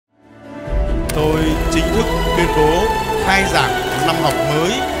tôi chính thức tuyên bố khai giảng năm học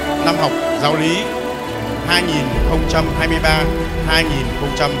mới, năm học giáo lý 2023-2024.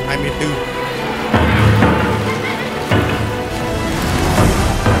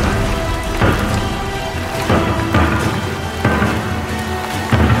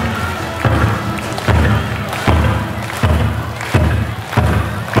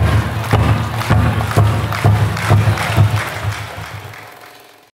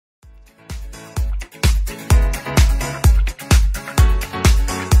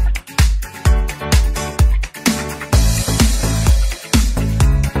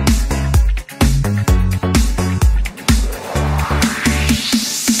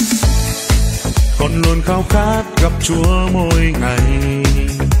 Luôn khao khát gặp Chúa mỗi ngày,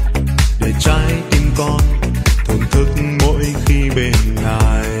 để trái tim con thổn thức mỗi khi bên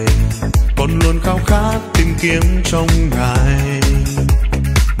Ngài. Con luôn khao khát tìm kiếm trong Ngài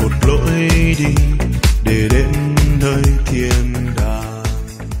một lối đi để đến nơi thiên đàng.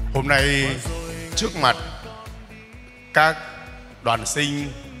 Hôm nay trước mặt các đoàn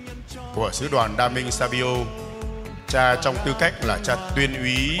sinh của Sứ đoàn Đa Minh Savio, cha trong tư cách là cha tuyên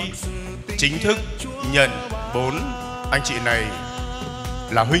úy chính thức nhận 4 anh chị này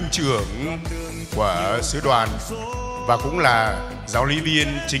là huynh trưởng của sứ đoàn và cũng là giáo lý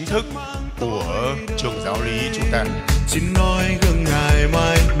viên chính thức của trường giáo lý chúng ta. Xin nói gương Ngài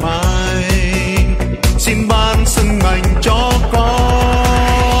mãi mãi, xin ban sức mạnh cho con.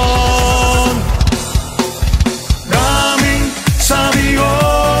 Đa Minh Savio,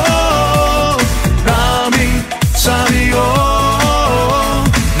 Đa Minh Savio,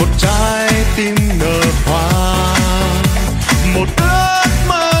 một trái tim nở hoa, một ước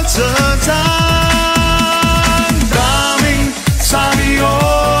mơ dở dang. Đa Minh Savio,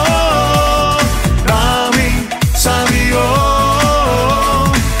 Đa Minh Savio,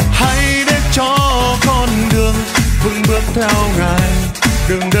 hãy để cho con đường vững bước theo Ngài,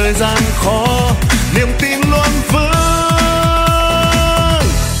 đường đời gian khó, niềm tin luôn vững.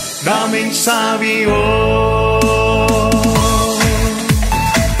 Đa Minh Savio.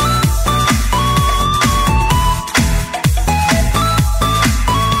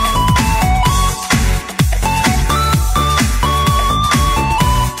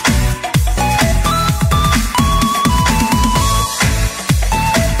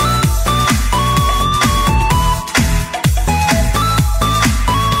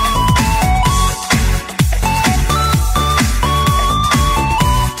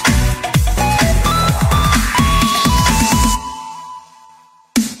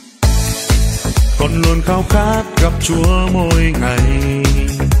 Con luôn khao khát gặp Chúa mỗi ngày,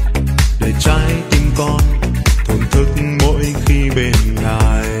 để trái tim con thổn thức mỗi khi bên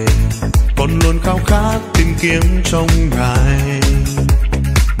Ngài. Con luôn khao khát tìm kiếm trong Ngài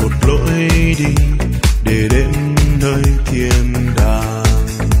một lối đi để đến nơi thiên đàng.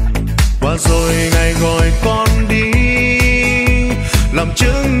 Và rồi Ngài gọi con đi làm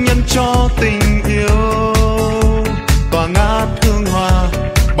chứng nhân cho tình yêu, tỏa ngát hương hoa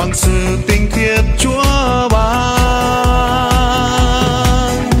bằng sự tinh khiết Chúa ban.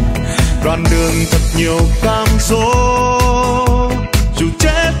 Đoạn đường thật nhiều cam dỗ, dù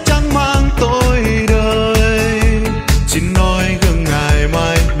chết chẳng mang tôi đời. Xin nói gương Ngài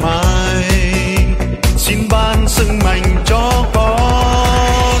mãi mãi, xin ban sức mạnh cho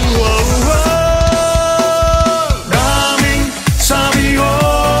con. Đa Minh Savio,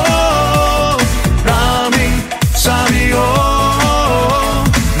 Đa Minh Savio,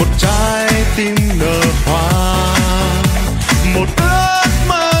 một trái tim nở hoa, một ước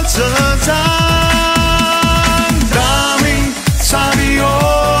mơ dở dang. Đa Minh Savio,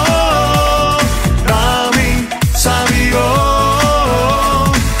 Đa Minh Savio,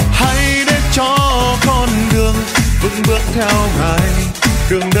 hãy để cho con đường vững bước theo Ngài,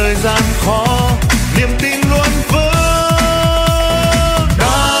 đường đời gian khó, niềm tin luôn vững.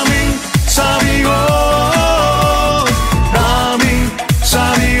 Đa Minh Savio, Đa Minh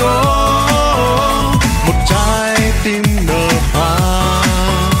Savio, một trái tim nở hoa,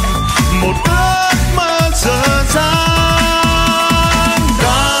 một ước mơ dở dang.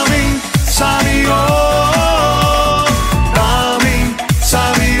 Đa Minh Savio, Đa Minh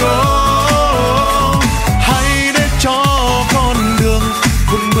Savio, hãy để cho con đường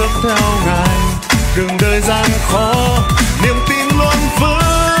vững bước theo Ngài, đường đời gian khó, niềm tin luôn vững.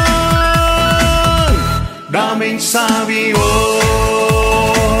 Đa Minh Savio.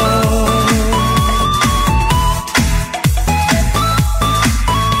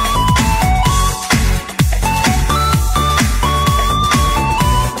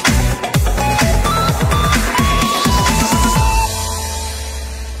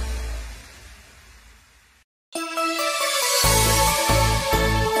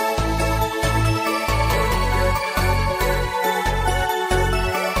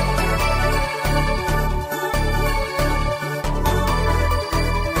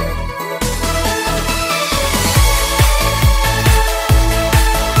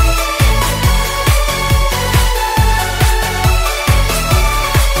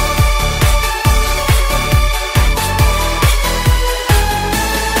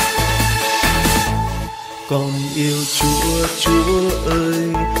 Con yêu Chúa, Chúa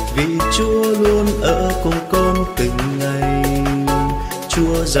ơi, vì Chúa luôn ở cùng con từng ngày.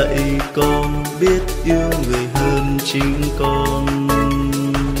 Chúa dạy con biết yêu người hơn chính con.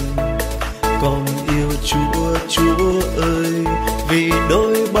 Con yêu Chúa, Chúa ơi, vì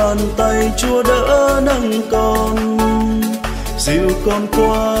đôi bàn tay Chúa đỡ nâng con, dìu con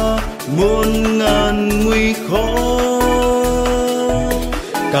qua muôn ngàn nguy khó.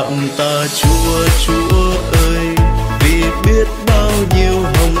 Cảm tạ Chúa, Chúa ơi, vì biết bao nhiêu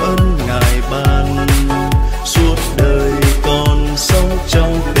hồng ân Ngài ban. Suốt đời con sống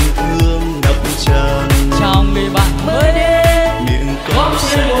trong tình thương ngập tràn. Chào người bạn mới đến, Miệng góp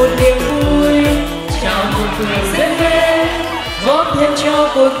thêm một niềm vui, chào một người dễ ghét, góp thêm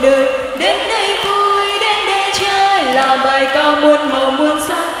cho cuộc đời. Đến đây vui, đến đây chơi, là bài ca muôn màu muôn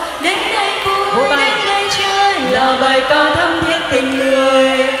sắc. Đến đây vui, đến đây chơi, là bài ca thắm thiết tình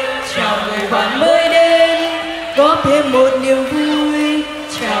người. Chào người bạn mới đến, góp thêm một niềm vui,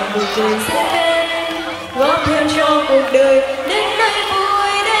 chào một người dễ ghét, góp thêm cho cuộc đời. Đến đây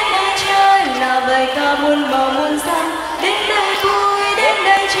vui, đến đây chơi, là bài ca muôn màu muôn sắc. Đến đây vui, đến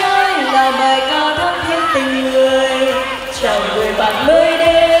đây chơi, là bài ca thắm thiết tình người. Chào người bạn mới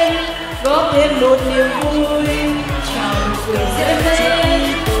đến, góp thêm một niềm vui, chào một người dễ ghét,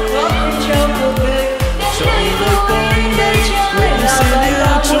 góp thêm cho cuộc đời. Đến đây vui, đến đây chơi, là bài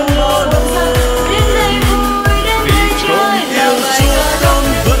ca muôn màu muôn sắc. Đến đây vui, đến đây chơi, là bài ca con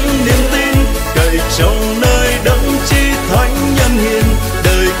vẫn niềm tin, cậy trong nơi đấng chi thánh nhân hiền.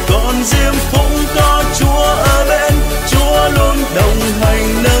 Đời con diêm phúc có Chúa ở bên, Chúa luôn đồng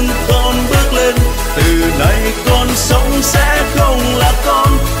hành nâng con bước lên. Từ nay con sống sẽ không là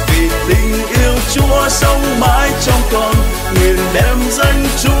con, vì tình yêu Chúa sống mãi trong con. Nguyện đem danh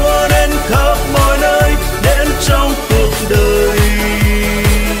Chúa đến khắp mọi nơi, đến trong cuộc đời,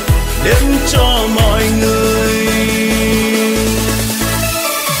 đến cho mọi người.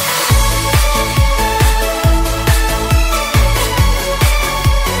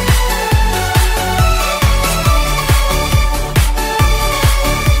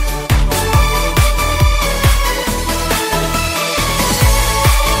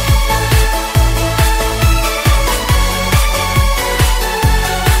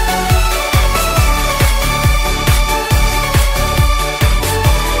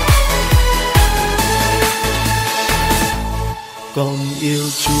 Con yêu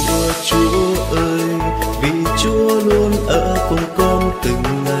Chúa, Chúa ơi, vì Chúa luôn ở cùng con từng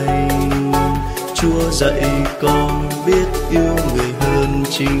ngày. Chúa dạy con biết yêu người hơn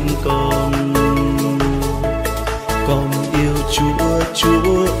chính con. Con yêu Chúa,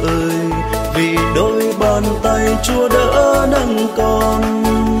 Chúa ơi, vì đôi bàn tay Chúa đỡ nâng con,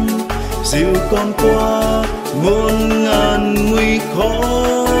 dìu con qua muôn ngàn nguy khó.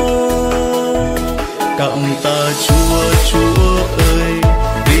 Cảm tạ Chúa, Chúa ơi,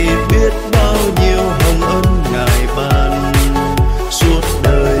 vì biết bao nhiêu hồng ân Ngài ban. Suốt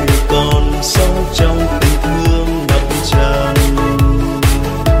đời con sống trong tình thương ngập tràn.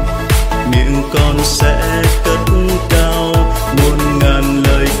 Miệng con sẽ cất cao muôn ngàn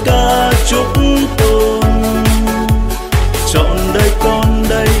lời ca chúc tôn. Trọn đời con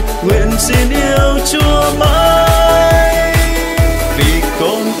đây nguyện xin yêu Chúa mãi. Vì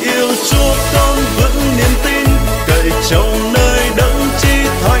con yêu Chúa con vẫn niềm tin, cậy trong nơi đấng chi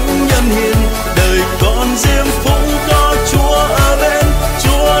thánh nhân hiền. Đời con diêm phúc có Chúa ở bên,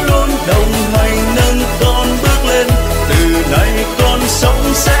 Chúa luôn đồng hành nâng con bước lên. Từ nay con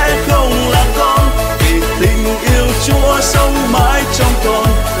sống sẽ không là con, vì tình yêu Chúa sống mãi trong con.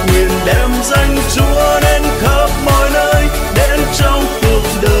 Nguyện đem danh Chúa đến khắp mọi nơi, đến trong cuộc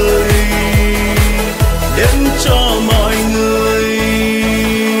đời, đến cho mọi người.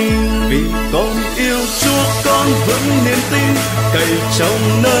 Vì con yêu Chúa con vững niềm tin, cậy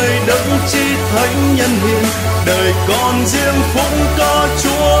trong nơi đấng chi thánh nhân hiền. Đời con diêm phúc có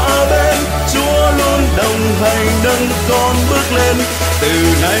Chúa ở bên, Chúa luôn đồng hành nâng con bước lên. Từ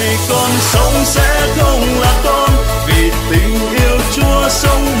nay con sống sẽ không là con, vì tình yêu Chúa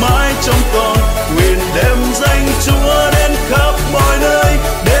sống mãi trong con. Nguyện đem danh Chúa đến khắp mọi nơi,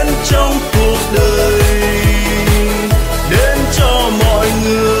 đến trong cuộc đời, đến cho mọi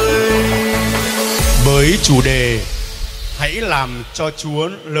người. Với chủ đề hãy làm cho Chúa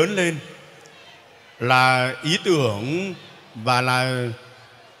lớn lên là ý tưởng và là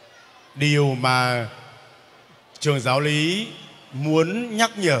điều mà trường giáo lý muốn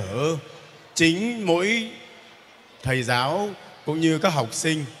nhắc nhở chính mỗi thầy giáo cũng như các học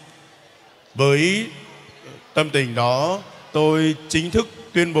sinh. Với tâm tình đó, tôi chính thức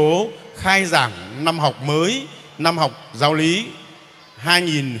tuyên bố khai giảng năm học mới, năm học giáo lý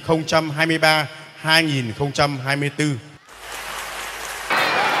 2024.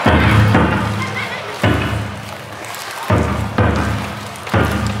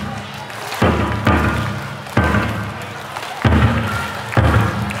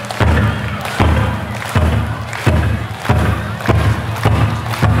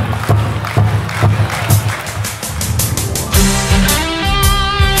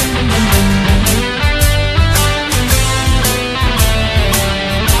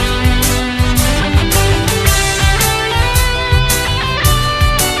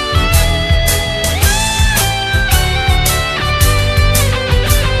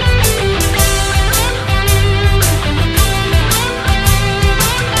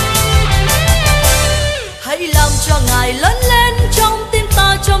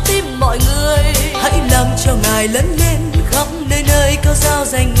 Lớn lên khắp nơi nơi cao giao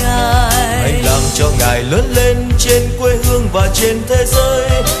danh Ngài. Hãy làm cho Ngài lớn lên trên quê hương và trên thế giới.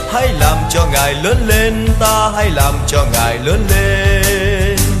 Hãy làm cho Ngài lớn lên, ta hãy làm cho Ngài lớn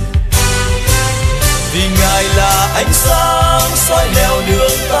lên. Vì Ngài là ánh sáng soi nẻo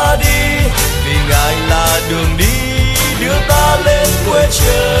đường ta đi, vì Ngài là đường đi đưa ta lên quê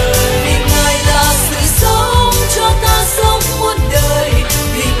trời. Vì Ngài là sự sống cho ta sống muôn đời,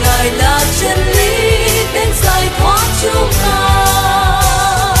 vì Ngài là chân lý đến giải thoát chúng ta.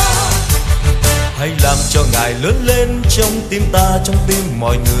 Hãy làm cho Ngài lớn lên trong tim ta, trong tim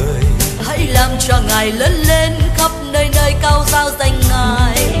mọi người. Hãy làm cho Ngài lớn lên khắp nơi nơi cao giao danh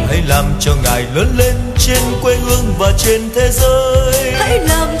Ngài. Hãy làm cho Ngài lớn lên trên quê hương và trên thế giới. Hãy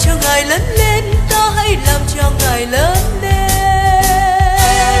làm cho Ngài lớn lên, ta hãy làm cho Ngài lớn lên.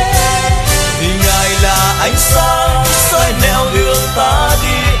 Vì Ngài là ánh sáng soi nẻo đường ta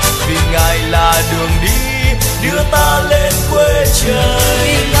đi, vì Ngài là đường đi đưa ta lên quê trời.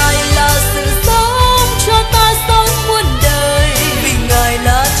 Vì Ngài là sự sống cho ta sống muôn đời, vì Ngài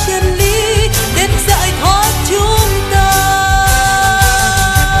là chân lý đến giải thoát chúng ta.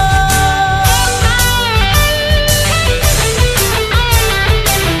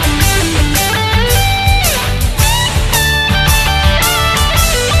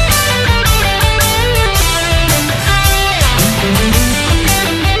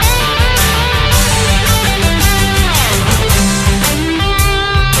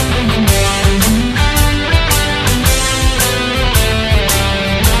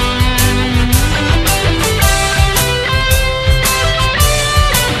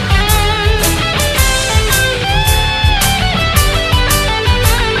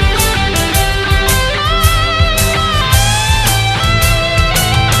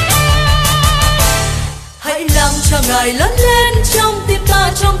 Ngài lớn lên trong tim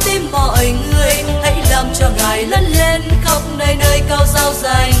ta, trong tim mọi người. Hãy làm cho Ngài lớn lên khắp nơi nơi cao giao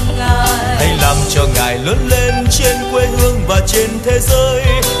danh Ngài. Hãy làm cho Ngài lớn lên trên quê hương và trên thế giới.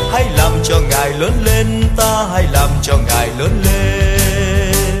 Hãy làm cho Ngài lớn lên, ta hãy làm cho Ngài lớn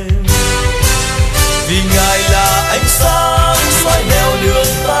lên. Vì Ngài là ánh sáng soi nẻo đường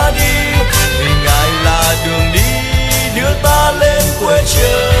ta đi, vì Ngài là đường đi đưa ta lên quê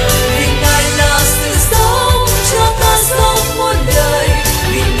trời. Vì Ngài là sự sống cho ta sống muôn đời,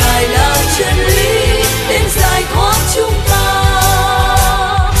 vì Ngài là chân lý đến giải thoát chúng ta.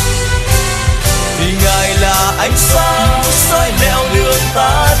 Vì Ngài là ánh sáng soi nẻo đường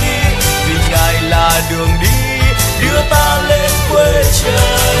ta đi, vì Ngài là đường đi đưa ta lên quê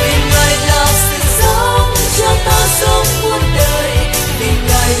trời. Vì Ngài là sự sống cho ta sống muôn đời, vì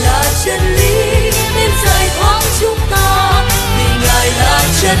Ngài là chân lý đến giải thoát chúng ta. Vì Ngài là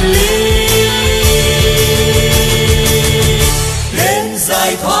chân lý